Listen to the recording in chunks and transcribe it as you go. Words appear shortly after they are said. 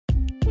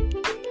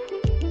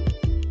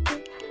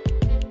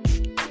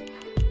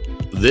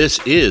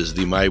This is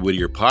the My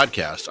Whittier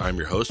podcast. I'm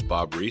your host,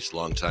 Bob Reese,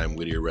 longtime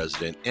Whittier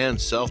resident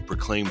and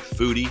self-proclaimed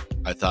foodie.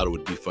 I thought it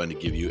would be fun to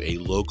give you a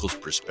local's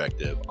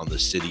perspective on the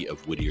city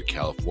of Whittier,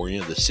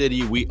 California, the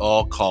city we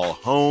all call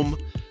home.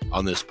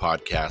 On this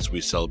podcast,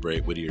 we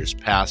celebrate Whittier's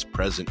past,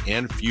 present,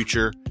 and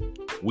future.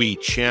 We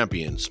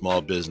champion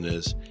small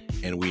business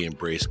and we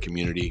embrace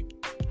community.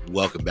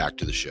 Welcome back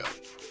to the show.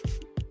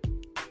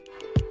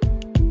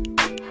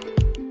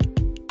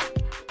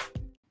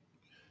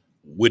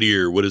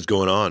 Whittier, what is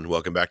going on?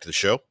 Welcome back to the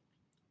show.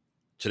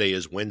 Today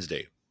is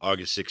Wednesday,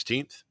 August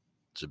 16th.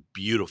 It's a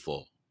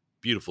beautiful,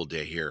 beautiful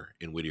day here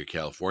in Whittier,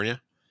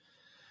 California.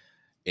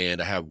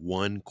 And I have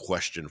one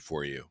question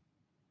for you.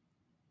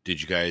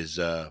 Did you guys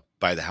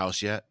buy the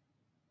house yet?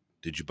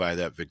 Did you buy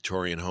that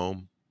Victorian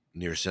home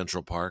near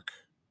Central Park?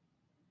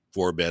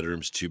 4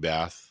 bedrooms, 2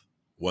 bath,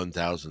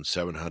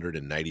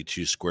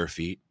 1,792 square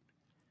feet.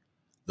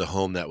 The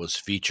home that was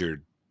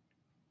featured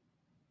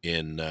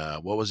in,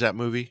 what was that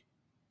movie?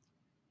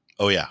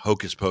 Oh yeah,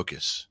 Hocus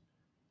Pocus.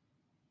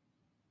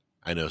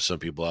 I know some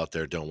people out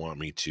there don't want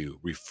me to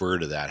refer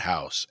to that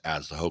house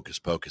as the Hocus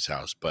Pocus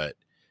house, but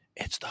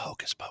it's the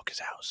Hocus Pocus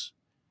house.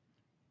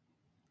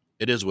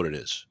 It is what it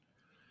is.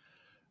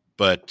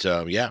 But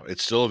yeah,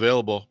 it's still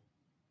available.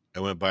 I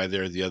went by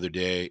there the other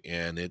day,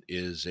 and it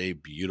is a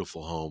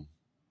beautiful home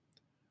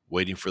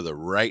waiting for the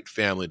right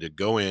family to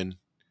go in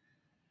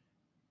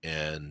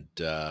and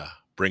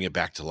bring it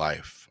back to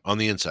life on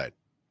the inside.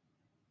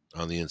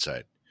 On the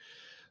inside.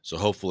 So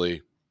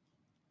hopefully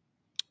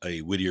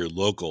a Whittier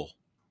local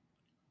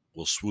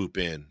will swoop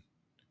in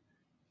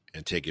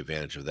and take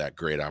advantage of that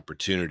great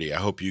opportunity. I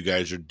hope you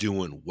guys are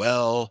doing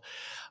well.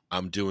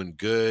 I'm doing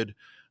good.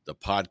 The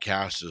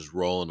podcast is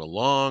rolling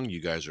along.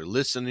 You guys are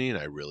listening.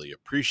 I really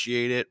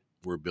appreciate it.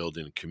 We're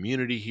building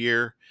community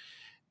here.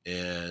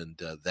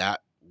 And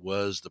that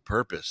was the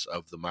purpose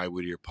of the My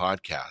Whittier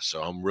podcast.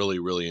 So I'm really,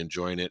 really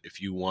enjoying it.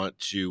 If you want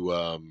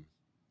to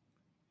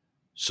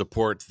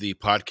support the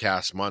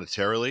podcast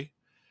monetarily,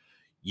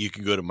 you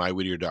can go to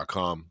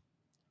mywhittier.com.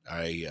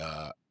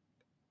 I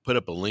put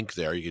up a link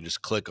there. You can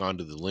just click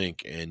onto the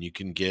link and you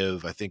can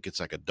give, I think it's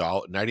like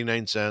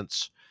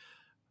 $1.99,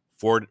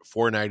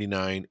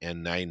 $4.99,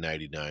 and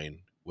 $9.99,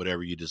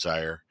 whatever you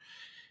desire.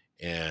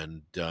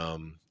 And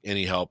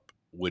any help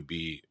would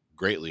be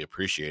greatly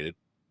appreciated.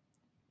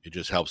 It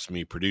just helps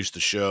me produce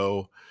the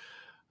show.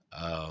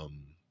 I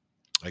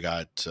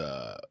got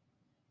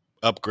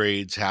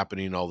upgrades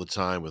happening all the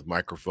time with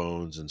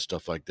microphones and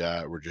stuff like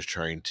that. We're just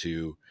trying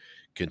to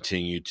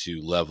continue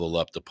to level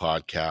up the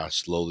podcast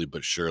slowly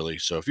but surely.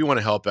 So if you want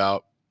to help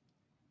out,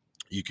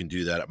 you can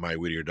do that at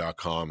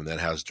mywhittier.com, and that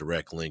has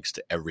direct links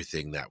to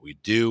everything that we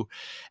do.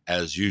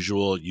 As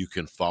usual, you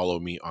can follow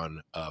me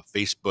on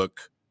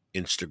Facebook,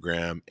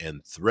 Instagram,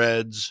 and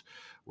Threads.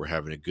 We're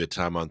having a good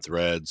time on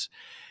Threads.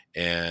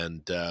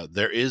 And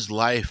there is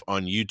life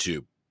on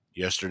YouTube.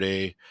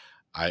 Yesterday,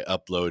 I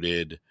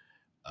uploaded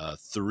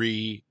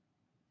 3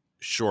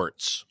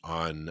 shorts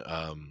on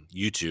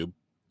YouTube.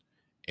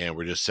 And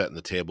we're just setting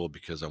the table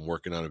because I'm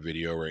working on a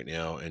video right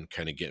now and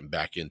kind of getting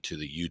back into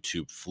the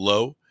YouTube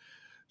flow.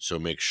 So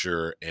make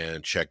sure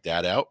and check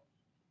that out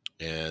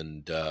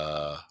and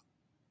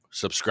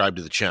subscribe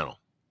to the channel.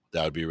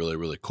 That would be really,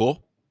 really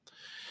cool.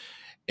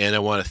 And I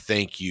want to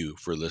thank you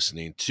for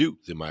listening to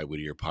the My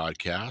Whittier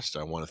podcast.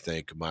 I want to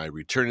thank my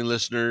returning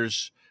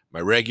listeners,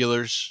 my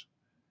regulars,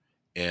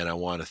 and I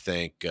want to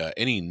thank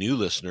any new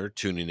listener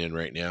tuning in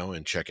right now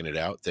and checking it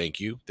out. Thank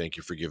you. Thank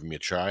you for giving me a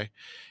try.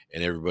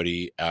 And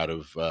everybody out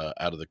of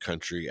the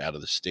country, out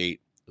of the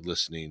state,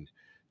 listening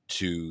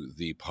to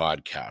the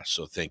podcast.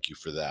 So thank you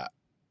for that.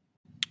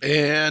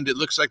 And it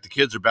looks like the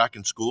kids are back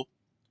in school.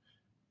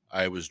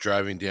 I was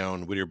driving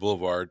down Whittier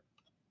Boulevard,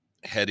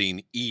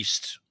 heading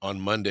east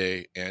on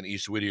Monday, and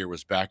East Whittier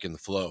was back in the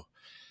flow.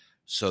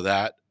 So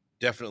that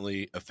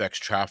definitely affects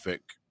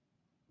traffic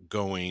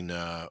going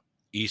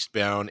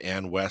eastbound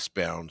and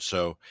westbound.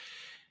 So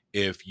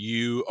if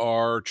you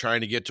are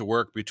trying to get to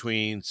work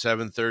between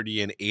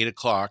 7:30 and 8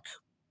 o'clock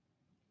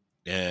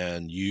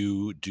and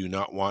you do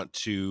not want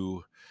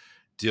to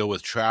deal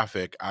with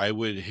traffic, I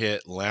would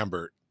hit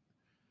Lambert.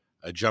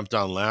 I jumped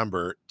on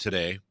Lambert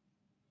today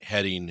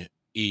heading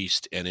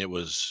east, and it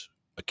was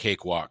a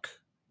cakewalk.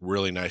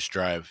 Really nice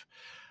drive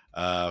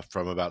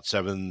from about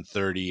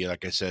 7:30,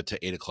 like I said, to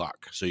 8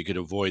 o'clock. So you could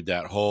avoid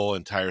that whole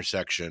entire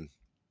section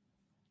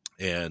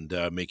and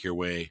make your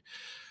way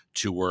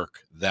to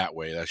work that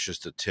way. That's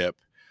just a tip.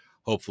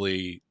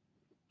 Hopefully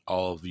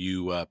all of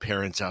you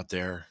parents out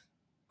there,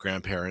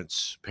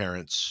 grandparents,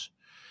 parents,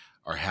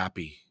 are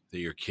happy that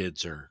your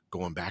kids are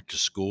going back to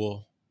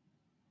school,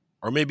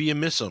 or maybe you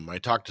miss them. I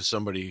talked to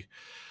somebody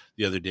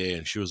the other day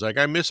and she was like,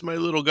 I miss my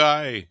little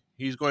guy.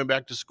 He's going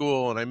back to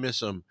school and I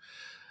miss him.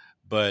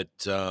 But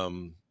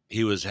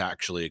he was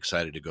actually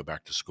excited to go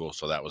back to school.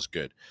 So that was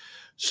good.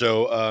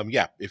 So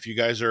yeah, if you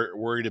guys are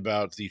worried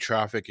about the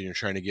traffic and you're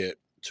trying to get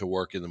to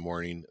work in the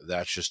morning,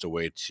 that's just a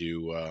way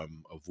to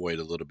avoid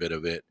a little bit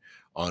of it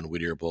on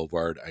Whittier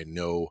Boulevard. I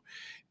know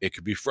it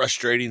could be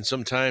frustrating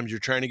sometimes.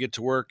 You're trying to get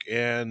to work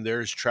and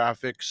there's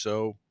traffic.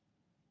 So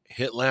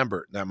hit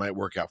Lambert. That might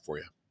work out for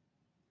you.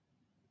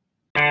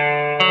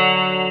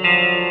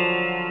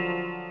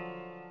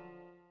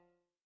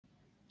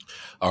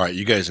 All right,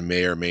 you guys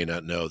may or may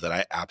not know that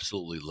I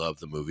absolutely love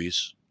the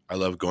movies. I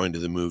love going to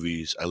the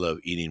movies. I love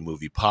eating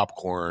movie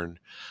popcorn.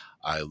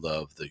 I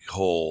love the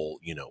whole,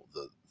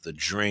 the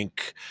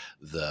drink,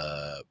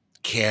 the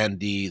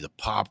candy, the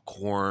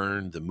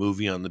popcorn, the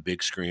movie on the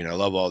big screen. I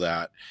love all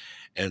that.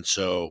 And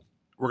so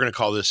we're going to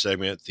call this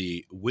segment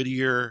the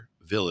Whittier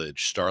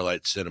Village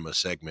Starlight Cinema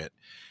segment.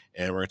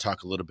 And we're going to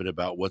talk a little bit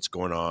about what's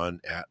going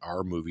on at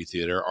our movie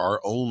theater, our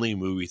only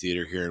movie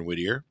theater here in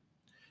Whittier.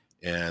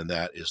 And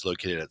that is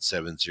located at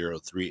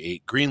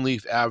 7038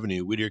 Greenleaf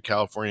Avenue, Whittier,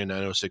 California,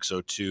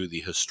 90602,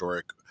 the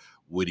historic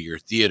Whittier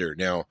Theater.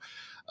 Now,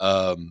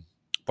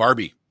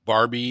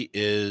 Barbie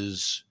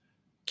is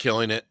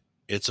killing it.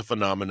 It's a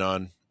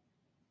phenomenon.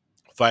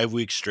 5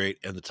 weeks straight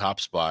and the top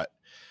spot.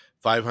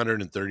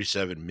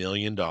 $537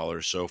 million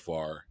so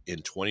far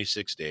in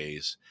 26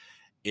 days.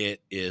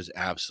 It is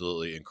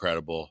absolutely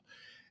incredible.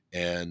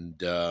 And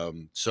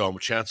so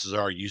chances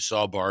are you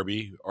saw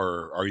Barbie,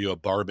 or are you a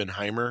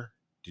Barbenheimer?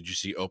 Did you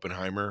see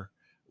Oppenheimer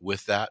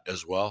with that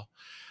as well?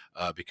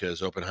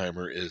 Because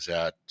Oppenheimer is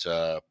at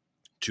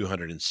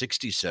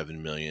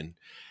 267 million,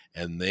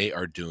 and they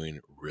are doing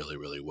really,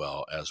 really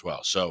well as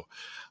well. So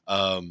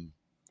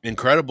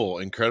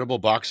incredible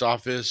box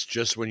office.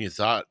 Just when you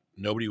thought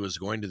nobody was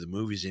going to the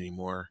movies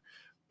anymore,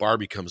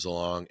 Barbie comes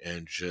along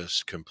and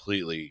just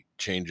completely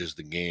changes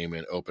the game,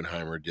 and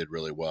Oppenheimer did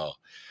really well.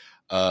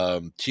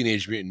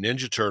 Teenage Mutant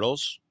Ninja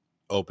Turtles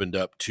opened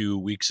up 2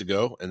 weeks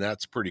ago, and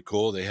that's pretty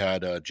cool. They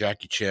had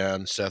Jackie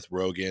Chan, Seth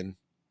Rogen,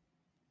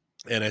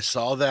 and I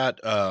saw that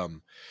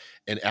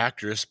an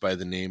actress by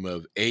the name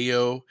of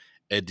Ayo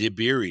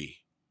Edebiri,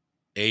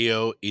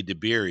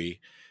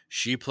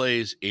 she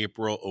plays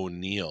April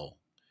O'Neil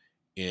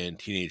in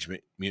Teenage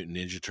Mutant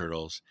Ninja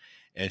Turtles,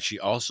 and she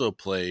also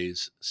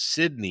plays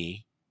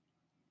Sydney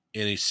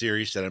in a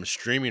series that I'm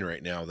streaming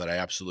right now that I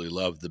absolutely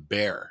love, The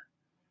Bear.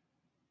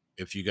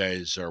 If you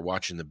guys are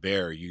watching The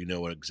Bear, you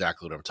know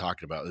exactly what I'm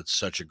talking about. It's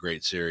such a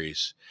great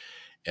series,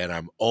 and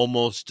I'm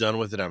almost done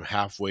with it. I'm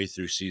halfway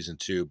through season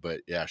 2,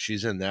 but yeah,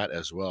 she's in that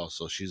as well.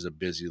 So she's a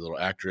busy little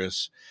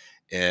actress.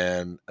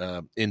 And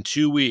in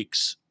 2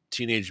 weeks,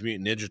 Teenage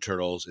Mutant Ninja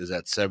Turtles is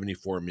at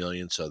 74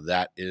 million. So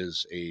that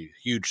is a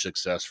huge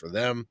success for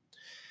them.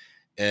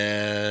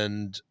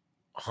 And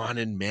the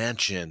Haunted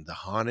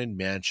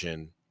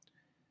Mansion,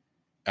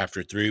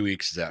 after 3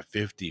 weeks, is at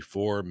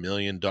 $54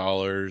 million.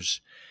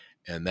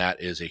 And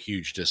that is a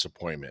huge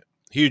disappointment.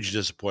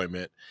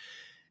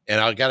 And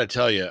I got to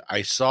tell you,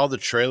 I saw the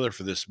trailer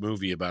for this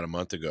movie about a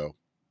month ago,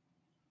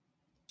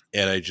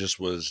 and I just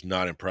was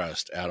not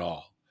impressed at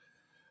all.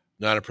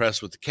 Not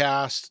impressed with the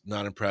cast,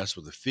 not impressed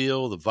with the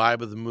feel, the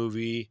vibe of the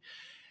movie.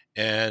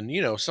 And,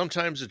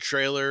 sometimes the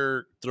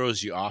trailer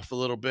throws you off a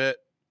little bit.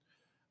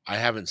 I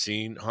haven't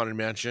seen Haunted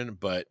Mansion,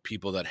 but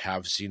people that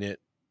have seen it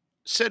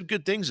said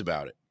good things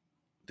about it.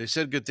 They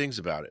said good things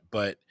about it,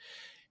 but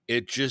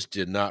it just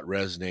did not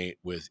resonate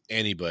with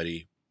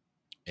anybody.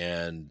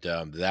 And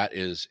that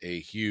is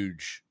a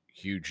huge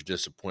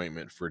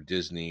disappointment for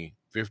Disney.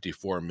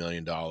 $54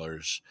 million.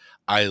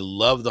 I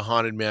love the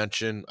Haunted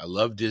Mansion. I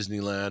love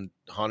Disneyland.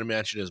 Haunted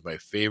Mansion is my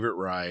favorite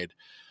ride.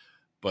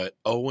 But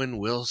Owen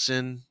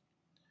Wilson,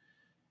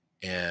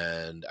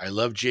 and I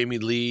love Jamie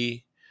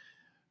Lee.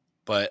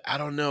 But I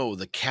don't know,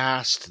 the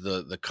cast,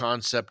 the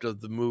concept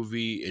of the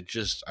movie, it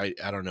just, I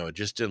don't know, it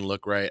just didn't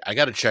look right. I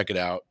got to check it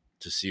out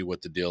to see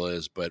what the deal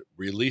is. But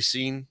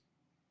releasing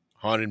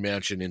Haunted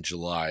Mansion in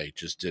July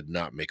just did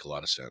not make a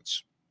lot of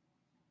sense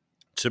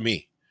to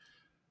me.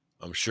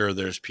 I'm sure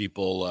there's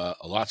people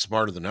a lot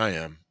smarter than I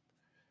am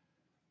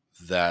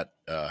that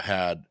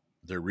had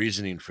their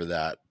reasoning for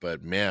that,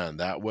 but man,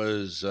 that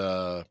was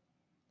a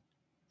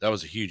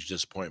huge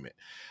disappointment.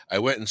 I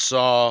went and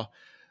saw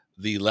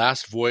The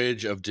Last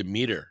Voyage of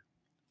Demeter,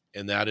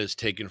 and that is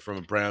taken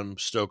from Bram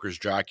Stoker's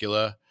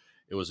Dracula.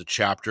 It was a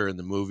chapter in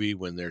the movie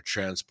when they're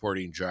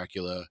transporting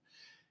Dracula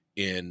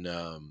in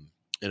a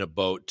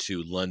boat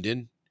to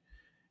London.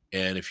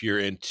 And if you're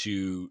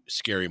into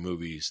scary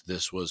movies,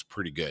 this was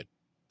pretty good.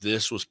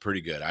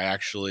 I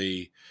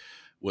actually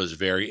was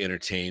very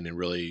entertained and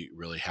really,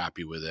 really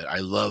happy with it. I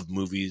love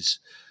movies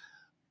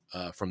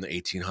from the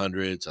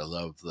 1800s. I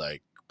love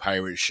like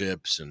pirate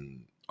ships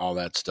and all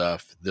that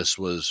stuff. This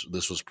was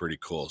pretty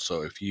cool.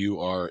 So if you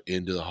are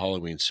into the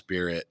Halloween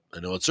spirit, I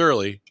know it's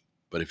early,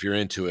 but if you're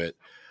into it,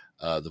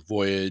 The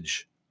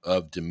Voyage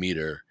of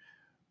Demeter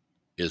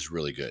is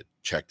really good.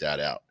 Check that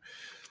out.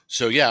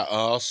 So yeah,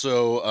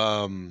 also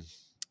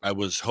I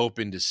was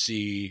hoping to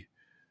see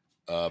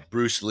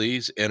Bruce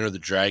Lee's Enter the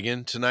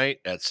Dragon tonight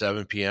at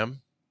 7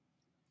 p.m.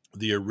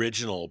 The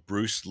original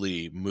Bruce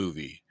Lee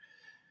movie,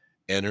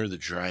 Enter the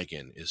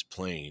Dragon, is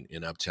playing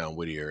in Uptown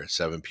Whittier at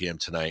 7 p.m.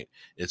 tonight.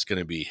 It's going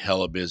to be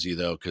hella busy,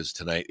 though, because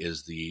tonight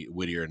is the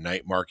Whittier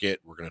Night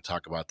Market. We're going to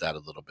talk about that a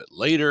little bit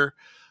later.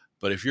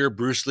 But if you're a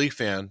Bruce Lee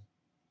fan,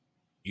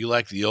 you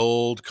like the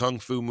old Kung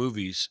Fu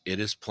movies, it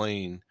is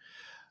playing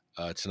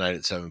tonight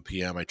at 7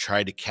 p.m. I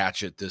tried to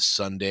catch it this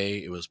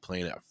Sunday. It was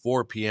playing at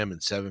 4 p.m.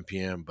 and 7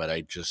 p.m., but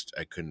I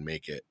couldn't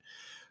make it.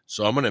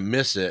 So I'm going to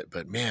miss it,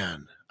 but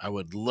man, I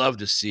would love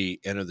to see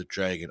Enter the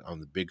Dragon on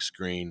the big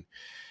screen.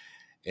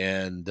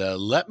 And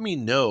let me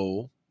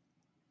know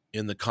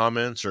in the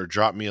comments or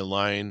drop me a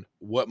line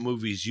what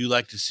movies you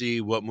like to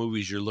see, what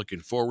movies you're looking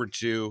forward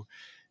to.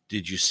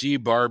 Did you see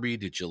Barbie?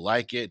 Did you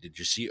like it? Did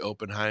you see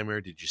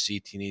Oppenheimer? Did you see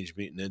Teenage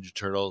Mutant Ninja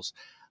Turtles?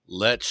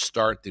 Let's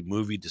start the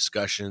movie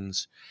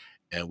discussions,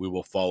 and we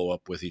will follow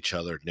up with each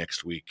other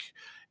next week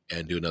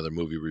and do another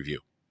movie review.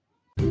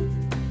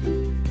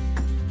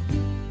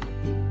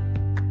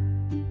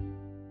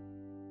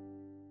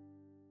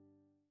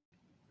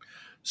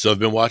 So I've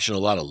been watching a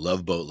lot of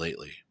Love Boat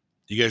lately.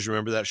 Do you guys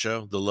remember that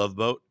show, The Love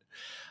Boat?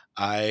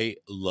 I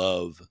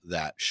love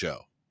that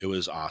show. It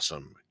was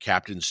awesome.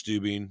 Captain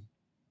Steubing,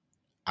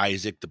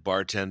 Isaac the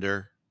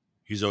bartender,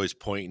 he's always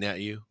pointing at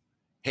you.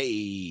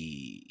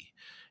 Hey.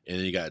 And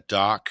then you got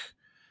Doc.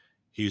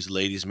 He was a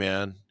ladies'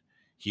 man.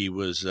 He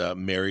was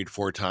married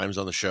 4 times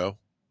on the show.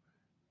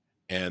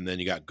 And then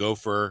you got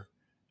Gopher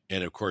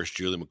and, of course,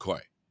 Julie McCoy.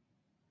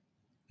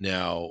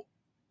 Now,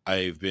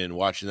 I've been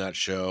watching that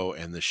show,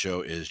 and the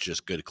show is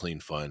just good, clean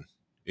fun.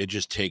 It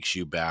just takes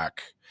you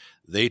back.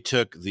 They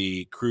took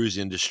the cruise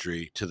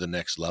industry to the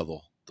next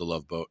level, the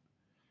Love Boat.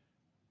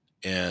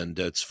 And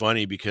it's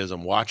funny because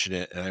I'm watching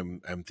it,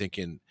 and I'm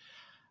thinking,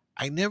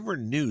 I never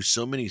knew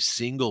so many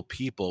single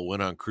people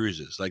went on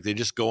cruises. Like, they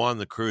just go on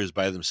the cruise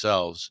by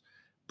themselves.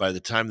 By the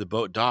time the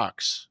boat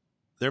docks,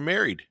 they're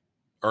married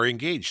or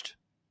engaged.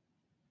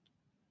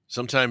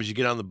 Sometimes you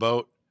get on the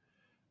boat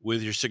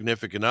with your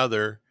significant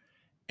other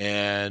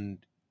and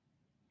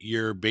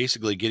you're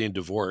basically getting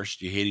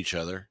divorced. You hate each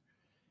other.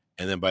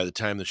 And then by the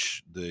time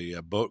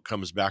the boat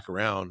comes back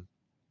around,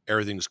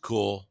 everything's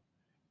cool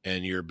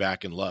and you're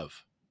back in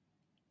love.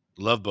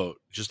 Love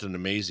Boat, just an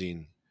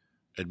amazing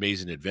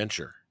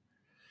adventure.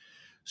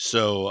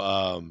 So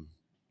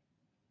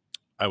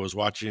I was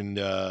watching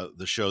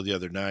the show the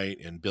other night,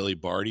 and Billy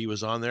Barty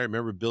was on there.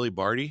 Remember Billy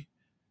Barty?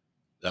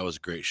 That was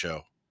a great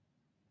show.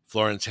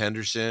 Florence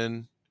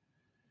Henderson,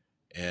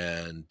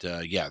 and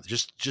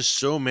just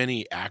so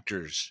many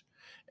actors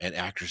and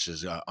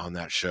actresses on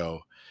that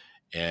show,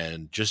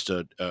 and just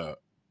a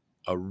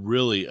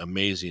really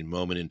amazing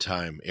moment in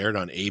time. Aired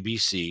on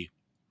ABC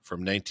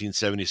from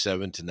 1977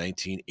 to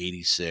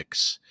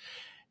 1986,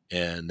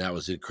 and that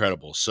was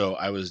incredible. So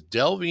I was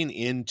delving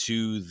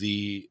into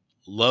the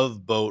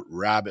Love Boat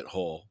rabbit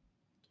hole,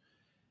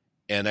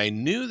 and I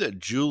knew that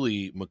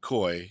Julie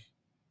McCoy,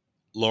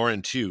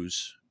 Lauren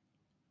Tews,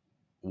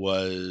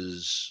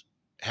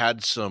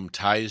 had some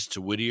ties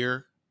to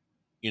Whittier.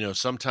 You know,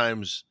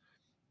 sometimes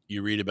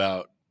you read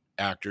about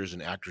actors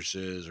and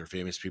actresses or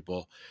famous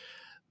people,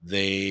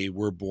 they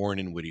were born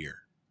in Whittier.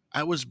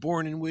 I was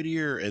born in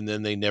Whittier, and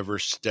then they never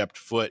stepped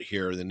foot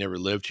here. They never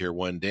lived here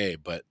one day,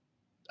 but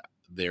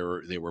they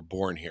were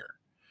born here.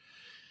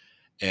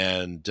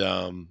 And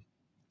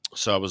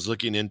so I was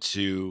looking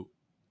into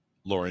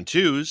Lauren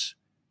Tews,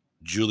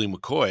 Julie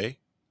McCoy,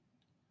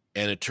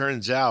 and it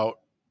turns out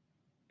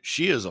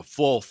she is a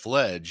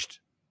full-fledged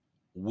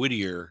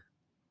Whittier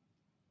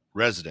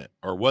resident,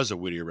 or was a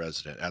Whittier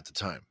resident at the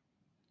time.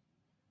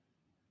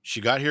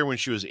 She got here when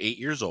she was 8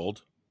 years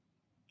old,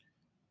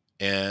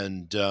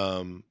 and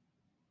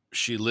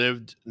she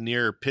lived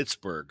near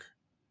Pittsburgh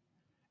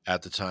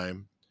at the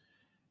time.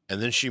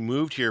 And then she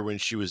moved here when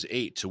she was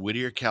 8 to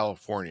Whittier,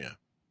 California.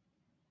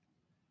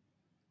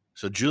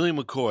 So Julie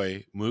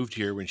McCoy moved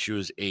here when she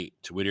was 8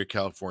 to Whittier,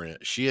 California.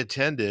 She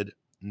attended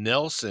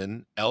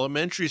Nelson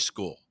Elementary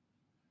School.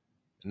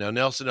 Now,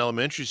 Nelson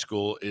Elementary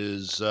School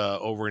is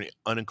over in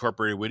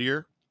unincorporated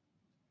Whittier,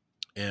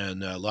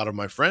 and a lot of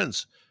my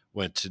friends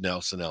went to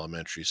Nelson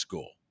Elementary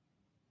School.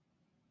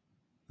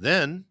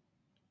 Then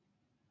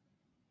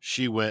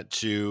she went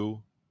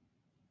to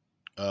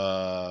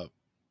Pioneer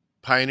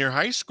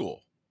High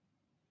School.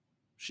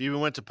 She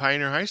even went to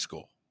Pioneer High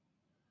School.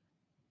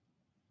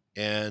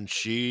 And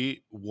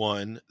she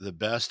won the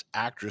Best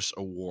Actress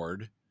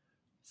Award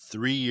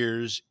 3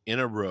 years in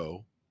a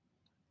row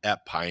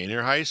at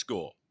Pioneer High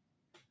School.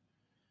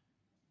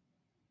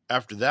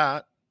 After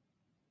that,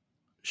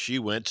 she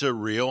went to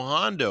Rio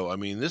Hondo. I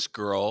mean, this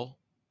girl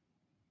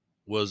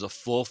was a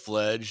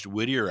full-fledged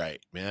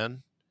Whittierite,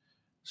 man.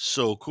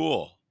 So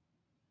cool.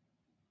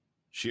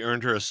 She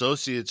earned her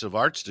Associates of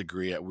Arts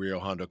degree at Rio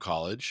Hondo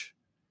College,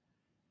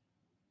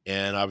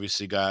 and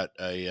obviously got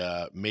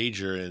a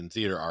major in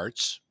theater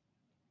arts.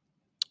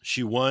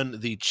 She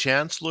won the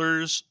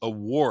Chancellor's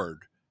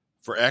Award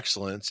for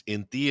Excellence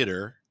in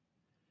Theater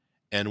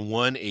and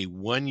won a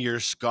 1-year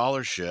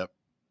scholarship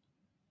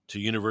to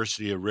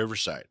University of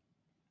Riverside,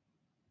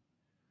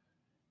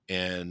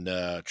 and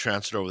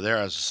transferred over there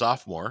as a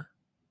sophomore.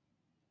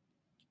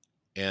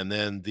 And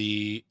then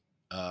the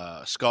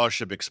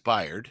scholarship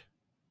expired,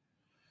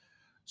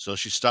 so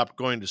she stopped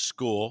going to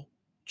school,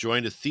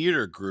 joined a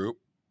theater group,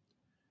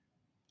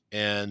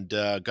 and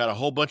got a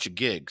whole bunch of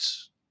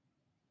gigs.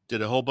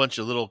 Did a whole bunch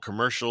of little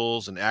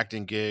commercials and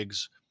acting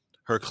gigs.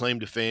 her claim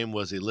to fame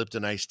was a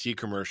Lipton iced tea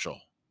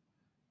commercial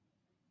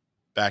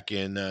back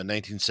in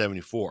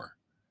 1974.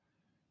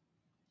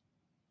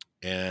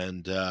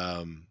 And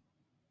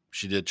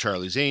she did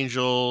Charlie's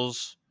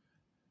Angels.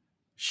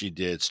 She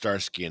did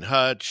Starsky and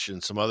Hutch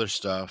and some other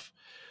stuff.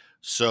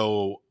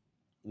 So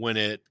when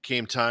it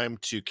came time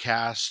to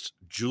cast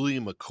Julie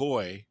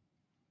McCoy,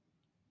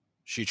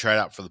 she tried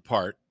out for the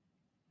part.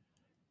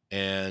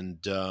 And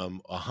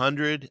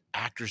 100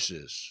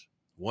 actresses,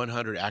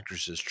 100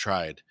 actresses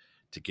tried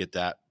to get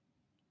that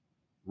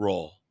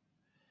role.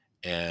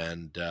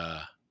 And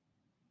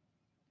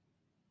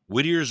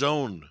Whittier's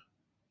own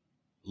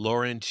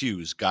Lauren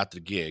Hughes got the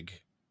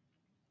gig,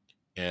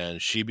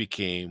 and she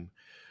became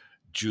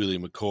Julie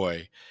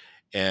McCoy.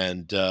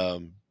 And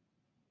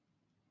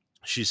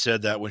she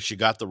said that when she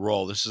got the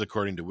role, this is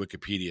according to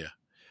Wikipedia,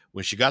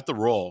 when she got the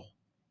role,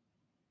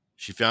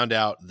 she found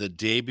out the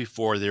day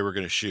before they were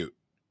going to shoot.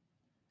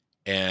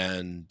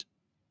 And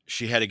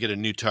she had to get a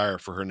new tire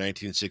for her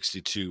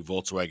 1962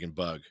 Volkswagen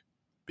Bug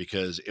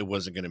because it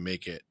wasn't going to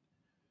make it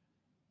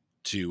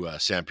to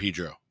San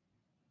Pedro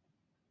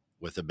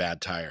with a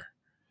bad tire.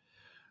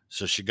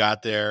 So she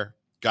got there,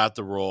 got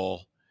the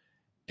role,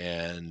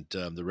 and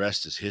the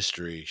rest is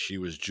history. She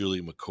was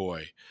Julie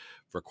McCoy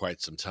for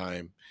quite some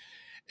time.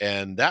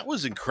 And that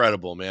was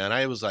incredible, man.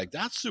 I was like,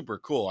 that's super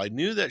cool. I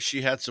knew that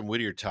she had some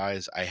Whittier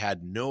ties. I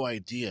had no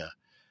idea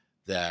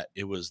that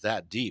it was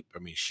that deep. I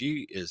mean,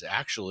 she is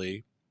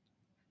actually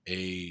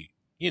a,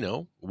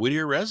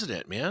 Whittier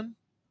resident, man.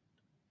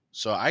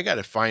 So I got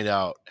to find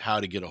out how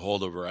to get a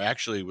hold of her. I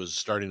actually was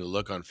starting to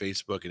look on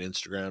Facebook and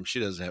Instagram. She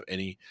doesn't have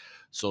any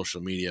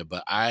social media,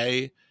 but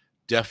I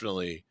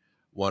definitely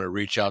want to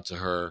reach out to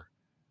her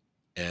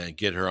and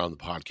get her on the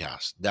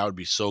podcast. That would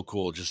be so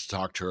cool just to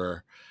talk to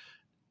her,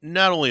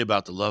 not only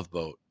about the Love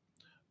Boat,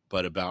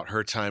 but about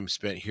her time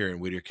spent here in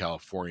Whittier,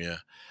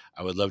 California.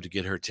 I would love to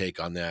get her take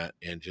on that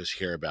and just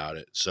hear about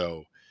it.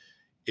 So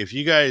if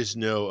you guys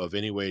know of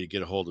any way to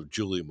get a hold of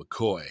Julie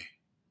McCoy,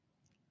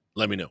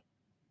 let me know.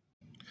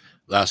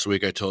 Last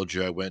week, I told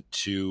you I went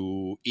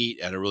to eat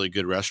at a really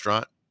good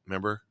restaurant.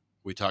 Remember?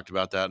 We talked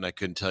about that, and I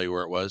couldn't tell you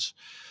where it was.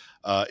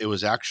 It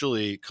was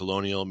actually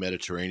Colonial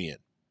Mediterranean,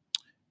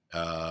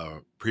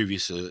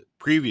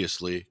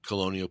 previously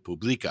Colonial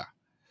Publica.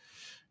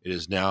 It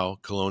is now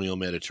Colonial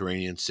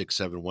Mediterranean,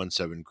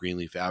 6717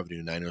 Greenleaf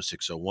Avenue,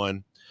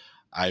 90601.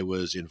 I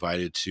was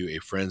invited to a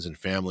friends and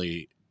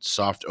family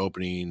soft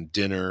opening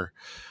dinner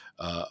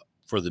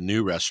for the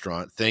new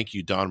restaurant. Thank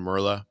you, Don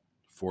Merla,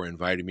 for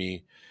inviting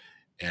me.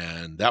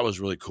 And that was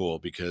really cool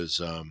because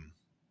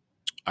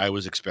I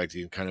was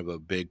expecting kind of a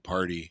big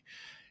party,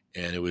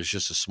 and it was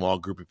just a small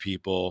group of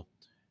people.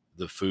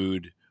 The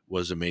food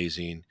was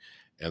amazing,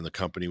 and the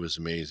company was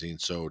amazing.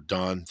 So,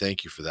 Don,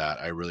 thank you for that.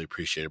 I really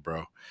appreciate it,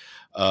 bro.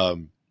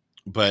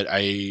 But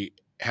I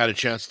had a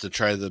chance to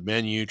try the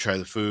menu, try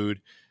the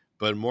food.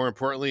 But more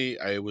importantly,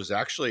 I was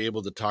actually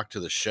able to talk to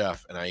the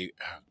chef. And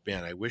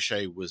I wish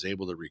I was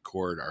able to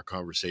record our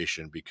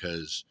conversation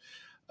because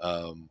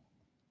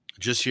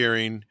just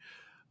hearing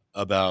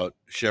about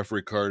Chef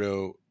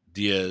Ricardo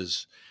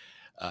Diaz,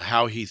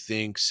 how he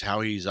thinks,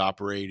 how he's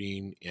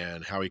operating,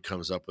 and how he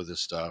comes up with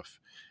this stuff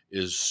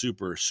is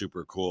super,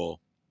 super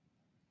cool.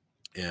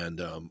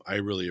 And I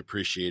really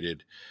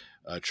appreciated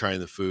trying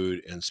the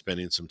food and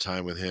spending some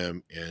time with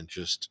him and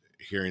just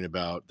hearing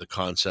about the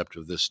concept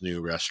of this new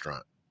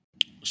restaurant.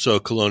 So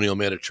Colonial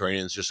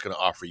Mediterranean is just going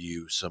to offer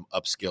you some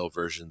upscale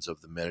versions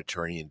of the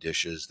Mediterranean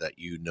dishes that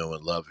you know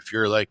and love. If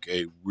you're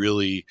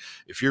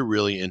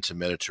really into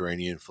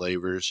Mediterranean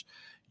flavors,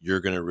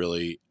 you're going to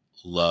really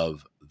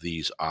love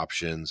these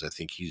options. I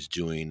think he's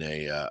doing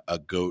a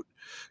goat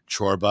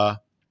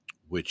chorba,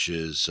 which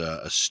is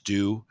a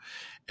stew,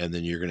 and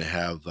then you're going to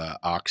have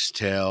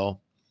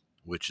oxtail,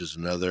 which is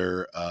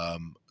another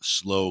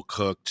slow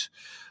cooked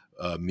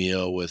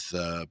meal with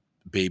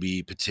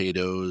baby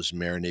potatoes,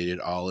 marinated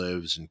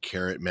olives, and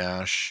carrot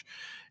mash,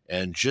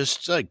 and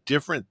just like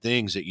different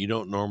things that you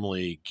don't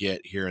normally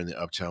get here in the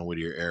Uptown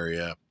Whittier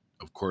area.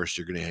 Of course,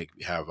 you're going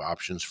to have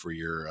options for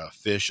your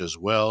fish as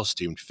well,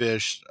 steamed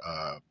fish,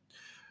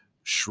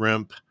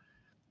 shrimp.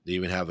 They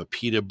even have a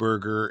pita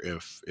burger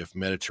if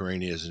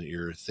Mediterranean isn't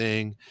your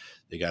thing.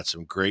 They got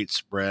some great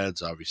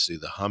spreads, obviously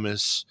the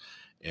hummus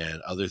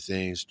and other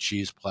things,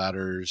 cheese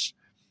platters,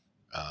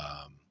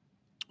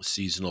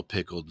 seasonal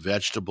pickled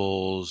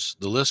vegetables.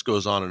 The list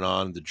goes on and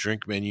on. The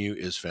drink menu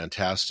is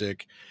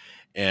fantastic.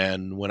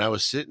 And when I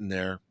was sitting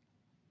there,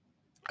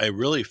 I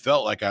really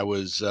felt like I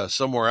was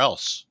somewhere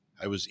else.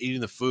 I was eating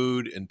the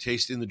food and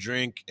tasting the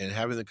drink and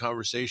having the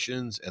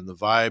conversations and the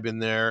vibe in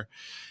there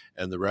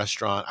and the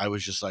restaurant. I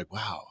was just like,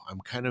 wow,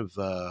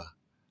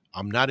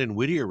 I'm not in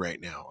Whittier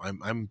right now.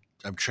 I'm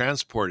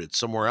transported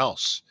somewhere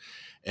else.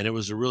 And it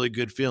was a really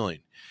good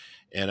feeling.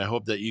 And I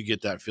hope that you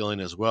get that feeling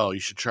as well. You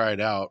should try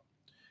it out.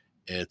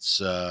 It's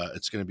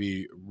going to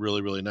be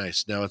really, really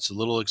nice. Now it's a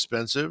little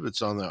expensive.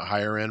 It's on the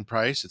higher end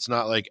price. It's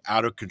not like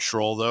out of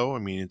control though. I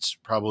mean, it's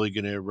probably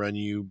going to run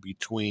you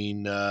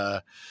between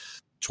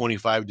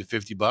 25 to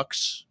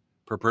 $50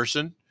 per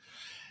person.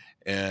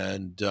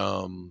 And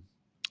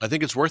I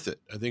think it's worth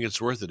it. I think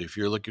it's worth it. If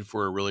you're looking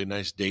for a really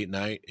nice date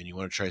night and you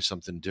want to try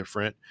something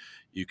different,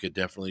 you could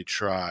definitely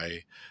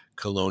try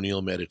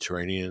Colonial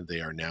Mediterranean.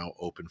 They are now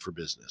open for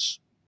business.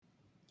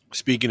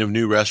 Speaking of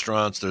new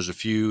restaurants, there's a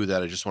few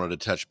that I just wanted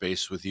to touch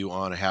base with you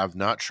on. I have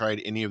not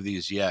tried any of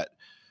these yet,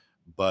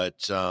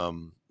 but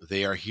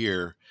they are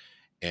here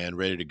and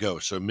ready to go.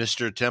 So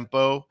Mr.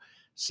 Tempo,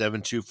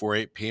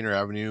 7248 Painter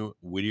Avenue,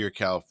 Whittier,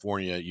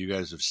 California. You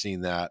guys have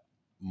seen that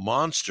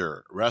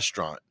monster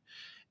restaurant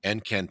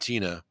and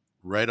cantina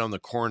right on the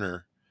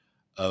corner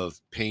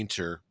of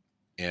Painter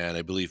and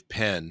I believe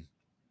Penn.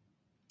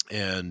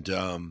 And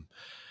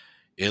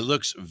it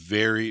looks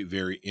very,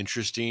 very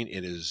interesting.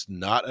 It is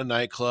not a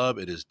nightclub.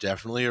 It is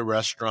definitely a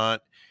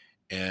restaurant.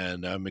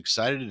 And I'm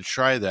excited to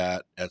try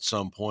that at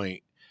some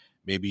point.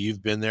 Maybe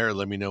you've been there.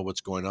 Let me know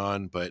what's going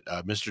on. But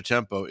Mr.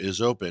 Tempo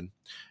is open.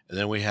 And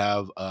then we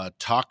have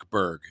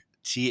Talkburg,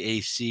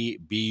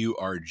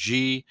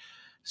 Tacburg,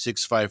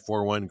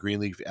 6541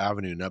 Greenleaf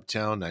Avenue in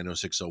Uptown,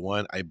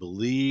 90601. I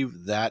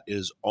believe that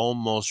is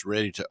almost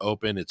ready to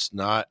open. It's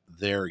not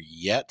there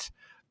yet,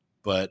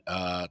 but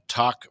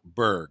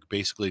Talkburg,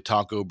 basically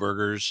taco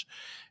burgers.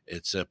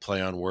 It's a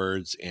play on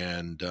words,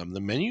 and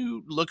the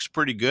menu looks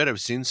pretty good.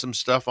 I've seen some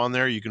stuff on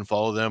there. You can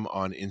follow them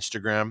on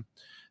Instagram.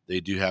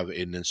 They do have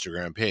an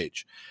Instagram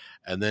page.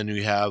 And then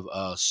we have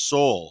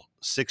Soul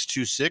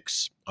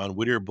 626 on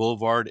Whittier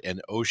Boulevard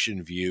and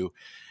Ocean View.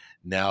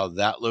 Now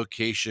that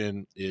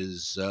location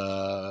is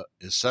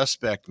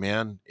suspect,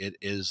 man. It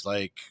is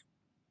like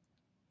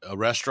a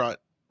restaurant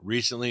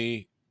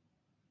recently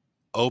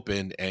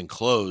opened and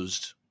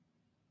closed,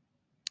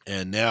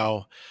 and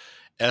now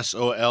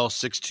SOL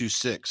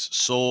 626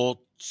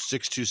 Soul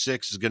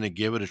 626 is going to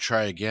give it a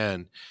try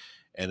again,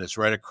 and it's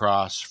right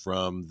across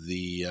from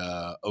the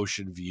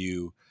Ocean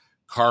View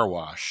Car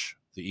Wash,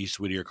 the East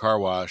Whittier Car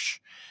Wash.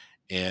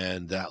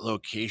 And that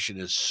location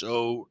is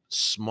so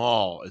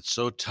small. It's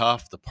so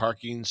tough. The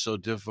parking's so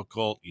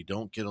difficult. You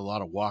don't get a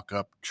lot of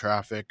walk-up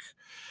traffic.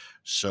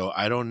 So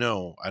I don't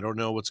know. I don't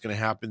know what's going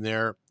to happen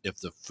there. If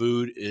the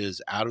food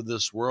is out of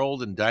this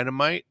world and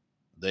dynamite,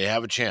 they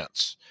have a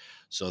chance.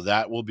 So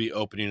that will be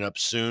opening up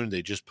soon.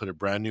 They just put a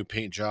brand new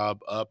paint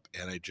job up,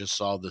 and I just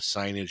saw the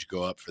signage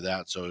go up for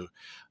that. So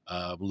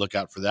look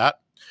out for that.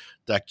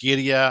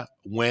 Taqueria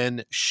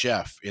Wen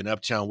Chef in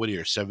Uptown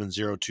Whittier,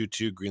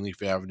 7022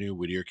 Greenleaf Avenue,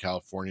 Whittier,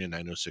 California,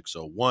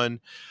 90601.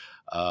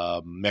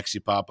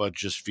 Mexi Papa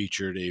just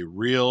featured a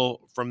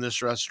reel from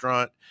this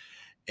restaurant,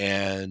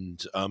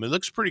 and it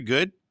looks pretty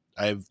good.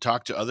 I've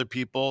talked to other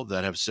people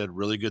that have said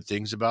really good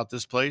things about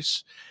this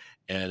place,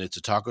 and it's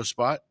a taco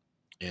spot,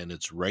 and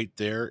it's right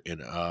there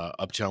in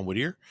Uptown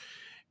Whittier,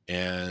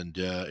 and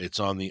it's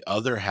on the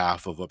other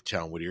half of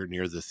Uptown Whittier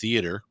near the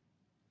theater.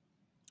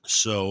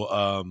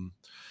 So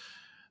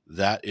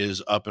that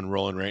is up and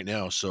rolling right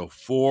now. So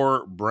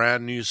 4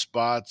 brand new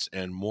spots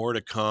and more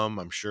to come.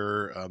 I'm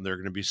sure there are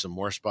going to be some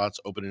more spots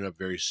opening up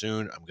very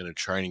soon. I'm going to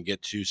try and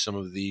get to some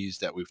of these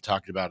that we've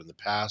talked about in the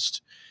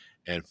past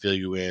and fill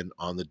you in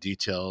on the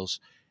details.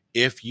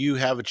 If you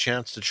have a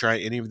chance to try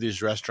any of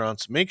these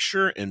restaurants, make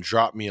sure and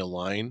drop me a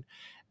line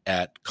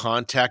at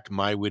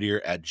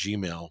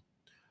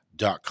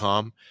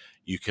contactmywhittier@gmail.com.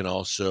 You can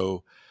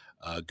also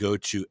go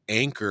to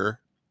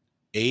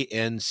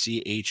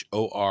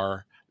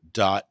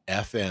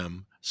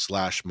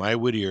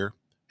anchor.fm/MyWhittier,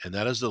 and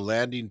that is the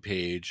landing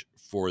page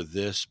for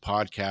this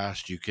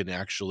podcast. You can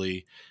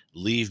actually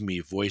leave me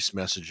voice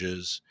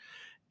messages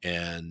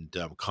and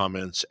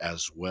comments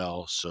as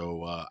well.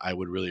 So I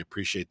would really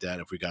appreciate that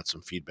if we got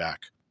some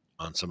feedback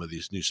on some of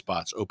these new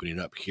spots opening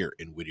up here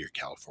in Whittier,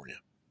 California.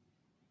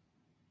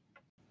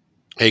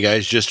 Hey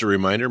guys, just a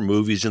reminder,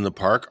 movies in the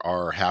park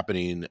are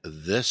happening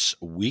this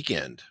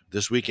weekend.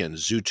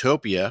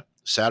 Zootopia,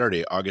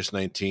 Saturday, August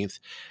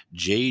 19th,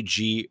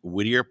 JG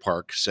Whittier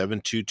Park,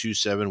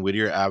 7227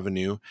 Whittier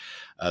Avenue.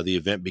 The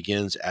event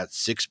begins at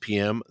 6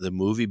 p.m. The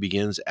movie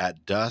begins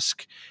at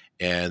dusk,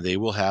 and they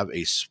will have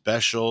a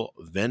special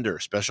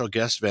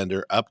guest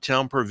vendor,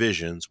 Uptown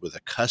Provisions, with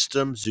a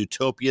custom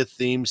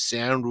Zootopia-themed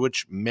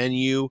sandwich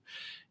menu.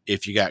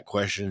 If you got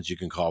questions, you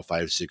can call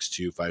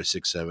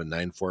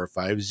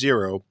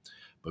 562-567-9450.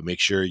 But make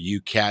sure you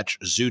catch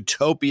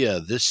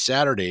Zootopia this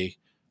Saturday,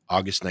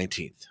 August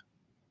 19th.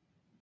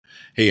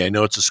 Hey, I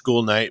know it's a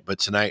school night, but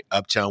tonight,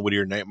 Uptown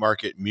Whittier Night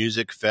Market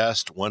Music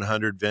Fest,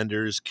 100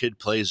 vendors, kid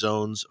play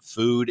zones,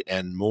 food,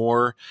 and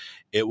more.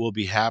 It will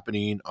be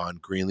happening on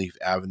Greenleaf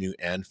Avenue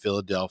and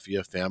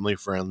Philadelphia,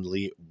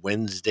 family-friendly,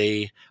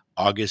 Wednesday,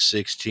 August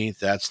 16th.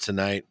 That's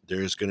tonight.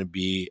 There's going to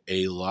be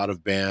a lot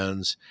of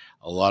bands,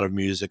 a lot of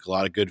music, a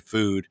lot of good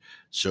food.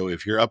 So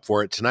if you're up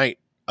for it tonight,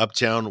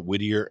 Uptown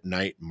Whittier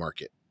Night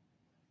Market.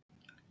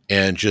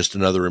 And just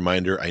another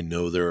reminder, I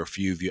know there are a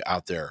few of you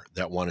out there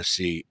that want to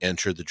see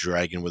Enter the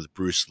Dragon with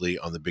Bruce Lee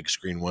on the big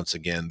screen once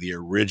again, the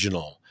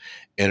original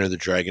Enter the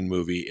Dragon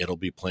movie. It'll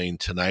be playing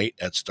tonight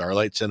at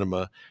Starlight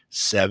Cinema,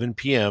 7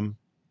 p.m.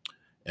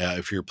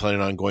 If you're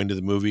planning on going to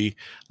the movie,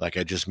 like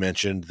I just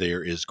mentioned,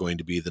 there is going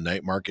to be the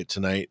night market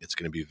tonight. It's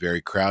going to be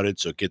very crowded,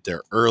 so get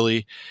there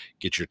early,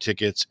 get your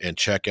tickets, and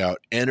check out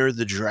Enter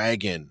the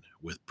Dragon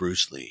with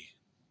Bruce Lee.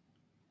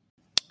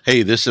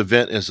 Hey, this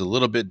event is a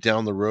little bit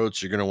down the road,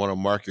 so you're going to want to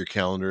mark your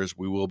calendars.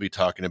 We will be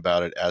talking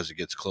about it as it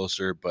gets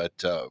closer, but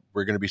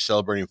we're going to be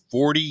celebrating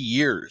 40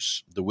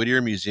 years. The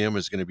Whittier Museum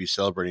is going to be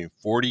celebrating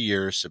 40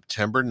 years,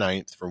 September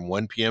 9th from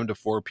 1 p.m. to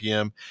 4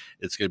 p.m.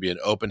 It's going to be an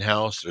open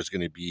house. There's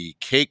going to be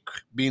cake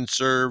being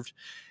served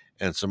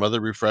and some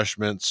other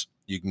refreshments.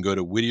 You can go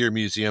to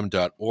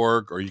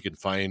whittiermuseum.org, or you can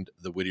find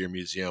the Whittier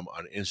Museum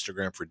on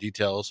Instagram for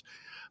details.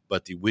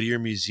 But the Whittier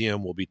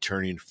Museum will be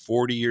turning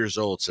 40 years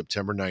old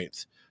September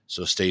 9th.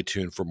 So stay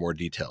tuned for more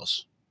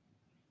details.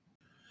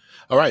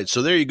 All right,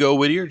 so there you go,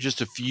 Whittier. Just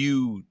a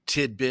few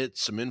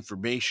tidbits, some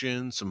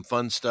information, some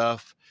fun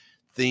stuff,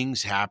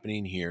 things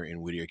happening here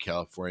in Whittier,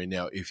 California.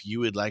 Now, if you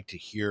would like to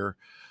hear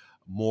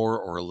more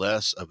or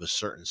less of a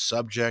certain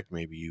subject,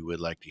 maybe you would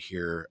like to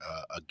hear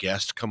a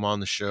guest come on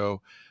the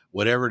show,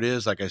 whatever it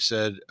is, like I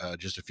said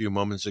just a few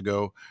moments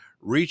ago,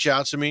 reach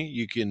out to me.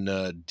 You can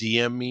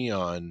DM me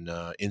on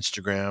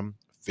Instagram,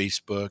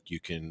 Facebook.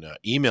 You can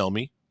email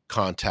me,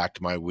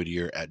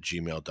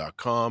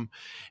 contactmywhittier@gmail.com.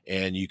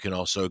 And you can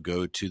also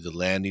go to the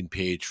landing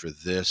page for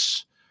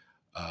this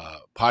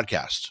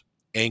podcast,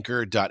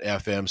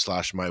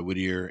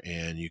 anchor.fm/mywhittier,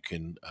 and you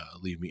can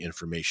leave me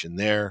information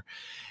there.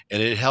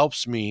 And it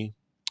helps me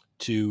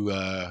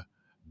to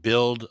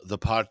build the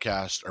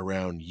podcast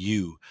around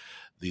you,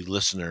 the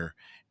listener,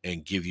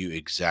 and give you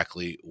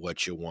exactly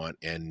what you want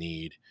and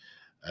need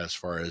as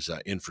far as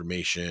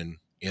information,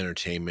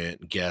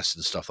 entertainment, guests,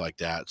 and stuff like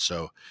that.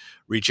 So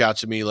reach out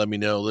to me. Let me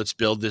know. Let's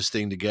build this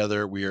thing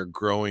together. We are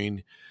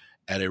growing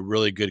at a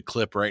really good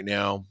clip right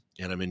now,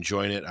 and I'm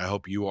enjoying it. I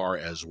hope you are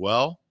as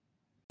well.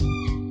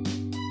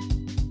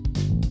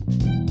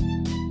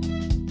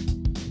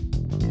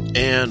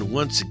 And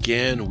once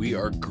again, we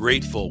are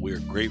grateful. We are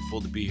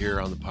grateful to be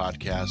here on the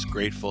podcast,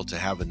 grateful to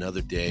have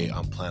another day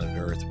on planet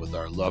Earth with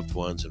our loved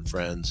ones and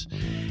friends.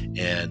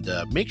 And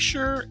make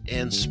sure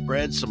and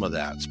spread some of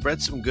that.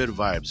 Spread some good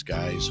vibes,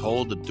 guys.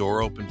 Hold the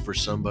door open for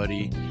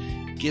somebody.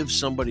 Give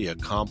somebody a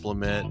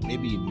compliment.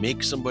 Maybe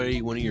make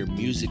somebody one of your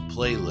music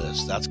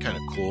playlists. That's kind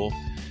of cool.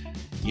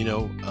 You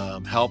know,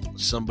 help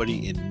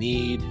somebody in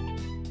need.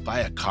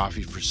 Buy a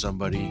coffee for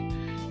somebody.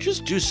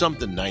 Just do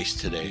something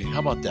nice today. How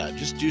about that?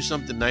 Just do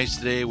something nice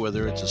today,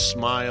 whether it's a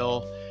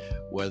smile,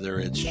 whether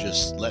it's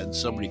just letting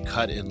somebody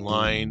cut in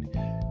line.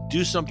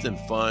 Do something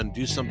fun.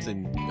 Do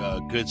something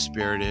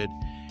good-spirited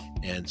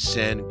and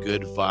send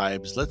good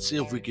vibes. Let's see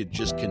if we could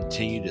just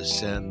continue to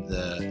send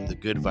the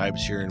good vibes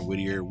here in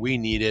Whittier. We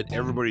need it.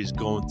 Everybody's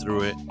going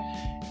through it.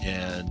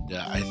 And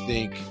I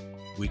think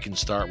we can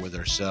start with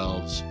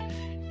ourselves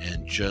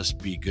and just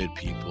be good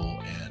people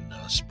and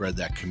spread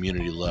that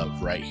community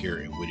love right here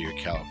in Whittier,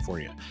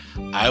 California.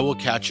 I will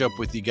catch up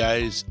with you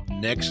guys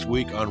next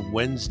week on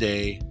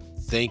Wednesday.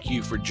 Thank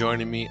you for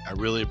joining me. I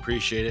really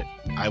appreciate it.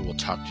 I will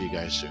talk to you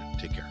guys soon.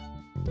 Take care.